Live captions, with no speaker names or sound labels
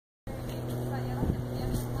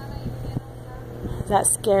that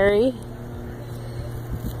scary?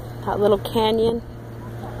 That little canyon?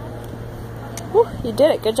 Whew, you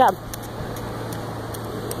did it. Good job.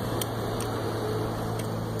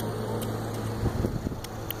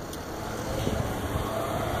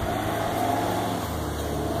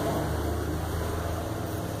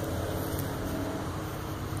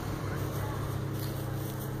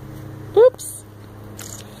 Oops.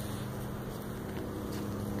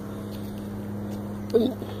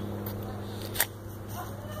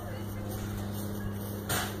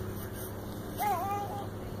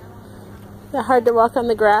 Is it hard to walk on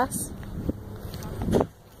the grass?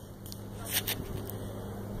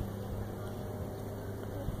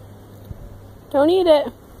 Don't eat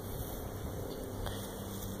it.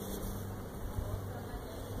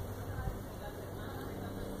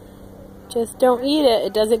 Just don't eat it.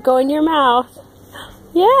 It doesn't go in your mouth.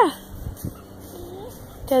 Yeah.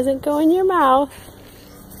 Doesn't go in your mouth.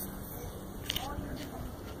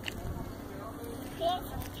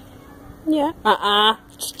 Yeah.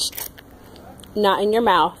 Not in your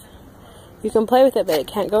mouth. You can play with it, but it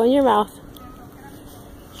can't go in your mouth.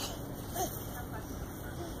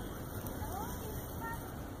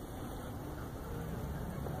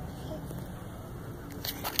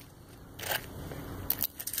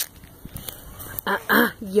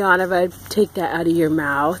 Yanavah, take that out of your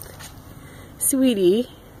mouth. Sweetie,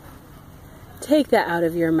 take that out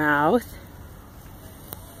of your mouth.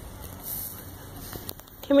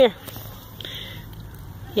 Come here.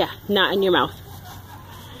 Yeah, not in your mouth.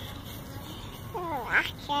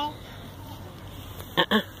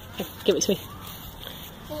 Here, give it to me.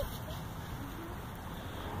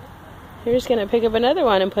 You're just gonna pick up another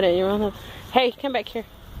one and put it in your mouth. Hey, come back here.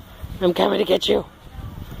 I'm coming to get you.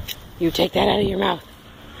 You take that out of your mouth.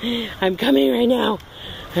 I'm coming right now.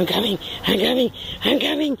 I'm coming. I'm coming. I'm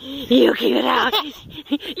coming. You keep it out.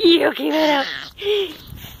 You keep it out.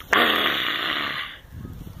 Ah.